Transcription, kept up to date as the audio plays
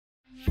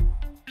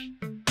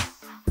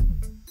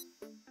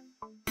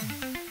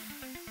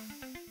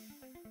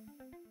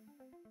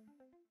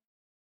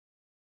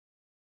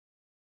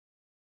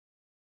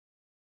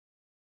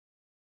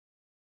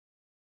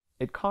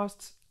it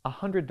costs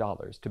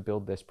 $100 to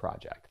build this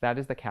project. That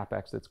is the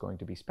CapEx that's going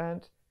to be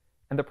spent.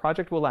 And the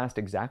project will last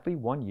exactly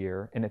 1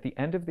 year. And at the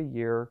end of the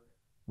year,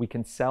 we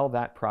can sell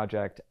that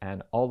project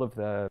and all of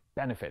the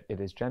benefit it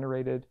has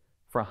generated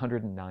for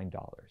 $109.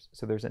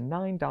 So there's a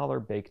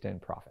 $9 baked in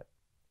profit.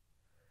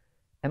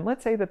 And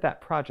let's say that that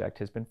project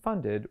has been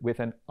funded with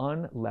an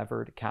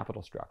unlevered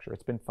capital structure.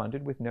 It's been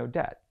funded with no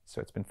debt.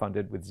 So it's been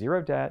funded with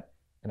 0 debt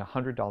and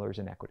 $100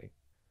 in equity.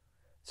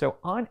 So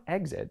on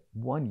exit,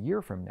 1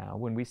 year from now,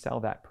 when we sell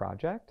that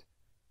project,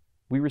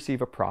 we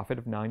receive a profit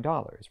of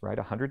 $9, right?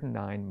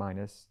 109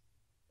 minus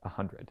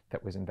 100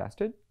 that was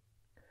invested.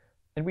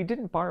 And we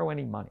didn't borrow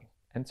any money.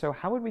 And so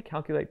how would we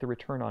calculate the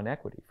return on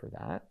equity for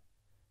that?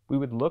 We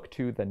would look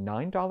to the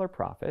 $9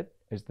 profit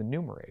as the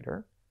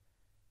numerator.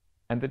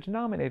 And the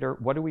denominator,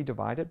 what do we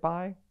divide it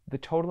by? The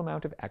total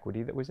amount of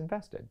equity that was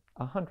invested,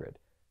 100.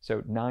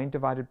 So 9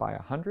 divided by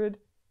 100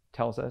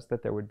 tells us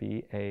that there would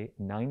be a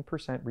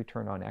 9%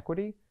 return on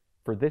equity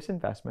for this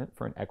investment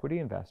for an equity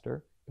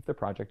investor if the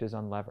project is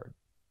unlevered.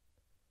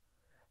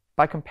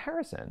 By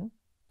comparison,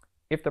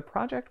 if the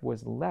project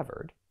was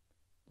levered,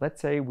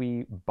 let's say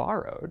we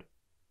borrowed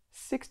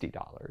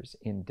 $60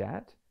 in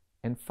debt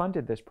and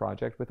funded this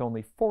project with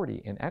only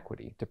 $40 in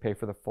equity to pay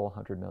for the full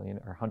 $100 million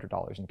or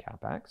 $100 in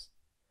CapEx,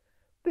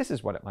 this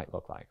is what it might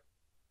look like.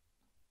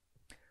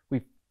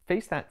 We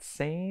face that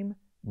same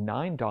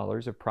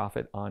 $9 of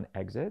profit on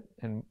exit,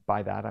 and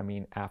by that I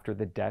mean after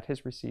the debt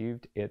has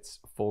received its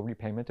full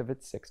repayment of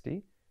its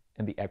 60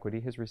 and the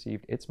equity has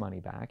received its money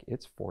back,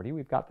 it's 40.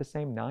 We've got the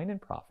same 9 in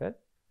profit.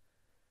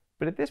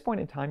 But at this point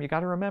in time, you got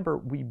to remember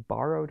we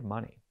borrowed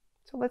money.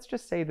 So let's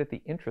just say that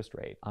the interest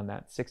rate on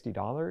that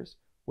 $60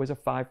 was a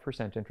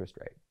 5% interest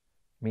rate,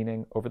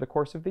 meaning over the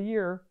course of the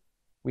year,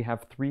 we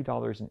have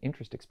 $3 in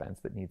interest expense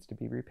that needs to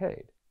be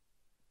repaid.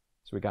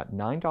 So we got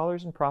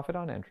 $9 in profit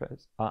on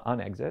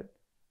exit,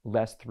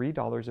 less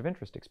 $3 of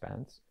interest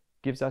expense,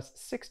 gives us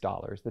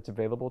 $6 that's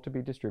available to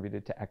be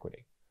distributed to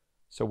equity.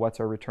 So what's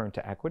our return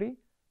to equity?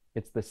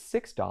 It's the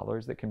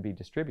 $6 that can be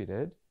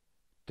distributed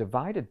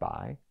divided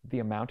by the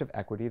amount of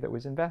equity that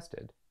was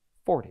invested,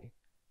 40.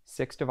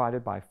 6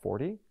 divided by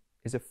 40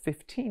 is a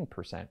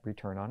 15%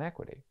 return on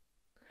equity.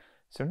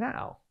 So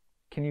now,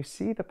 can you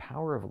see the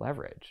power of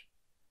leverage?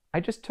 I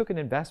just took an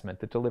investment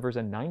that delivers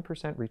a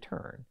 9%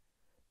 return,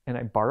 and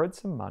I borrowed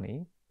some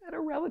money at a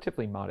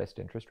relatively modest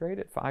interest rate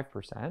at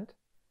 5%,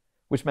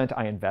 which meant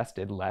I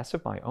invested less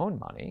of my own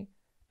money,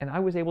 and I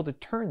was able to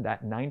turn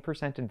that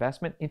 9%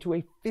 investment into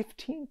a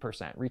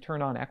 15%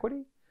 return on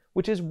equity,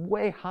 which is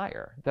way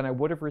higher than I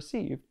would have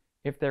received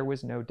if there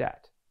was no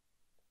debt.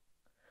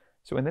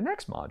 So in the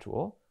next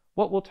module,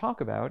 what we'll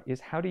talk about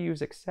is how to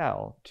use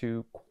Excel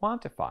to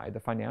quantify the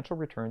financial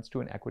returns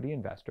to an equity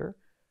investor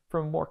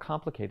from a more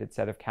complicated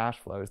set of cash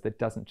flows that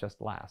doesn't just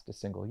last a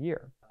single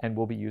year. And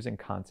we'll be using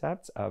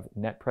concepts of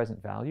net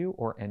present value,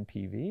 or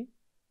NPV,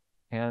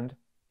 and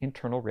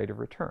internal rate of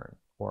return,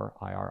 or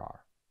IRR.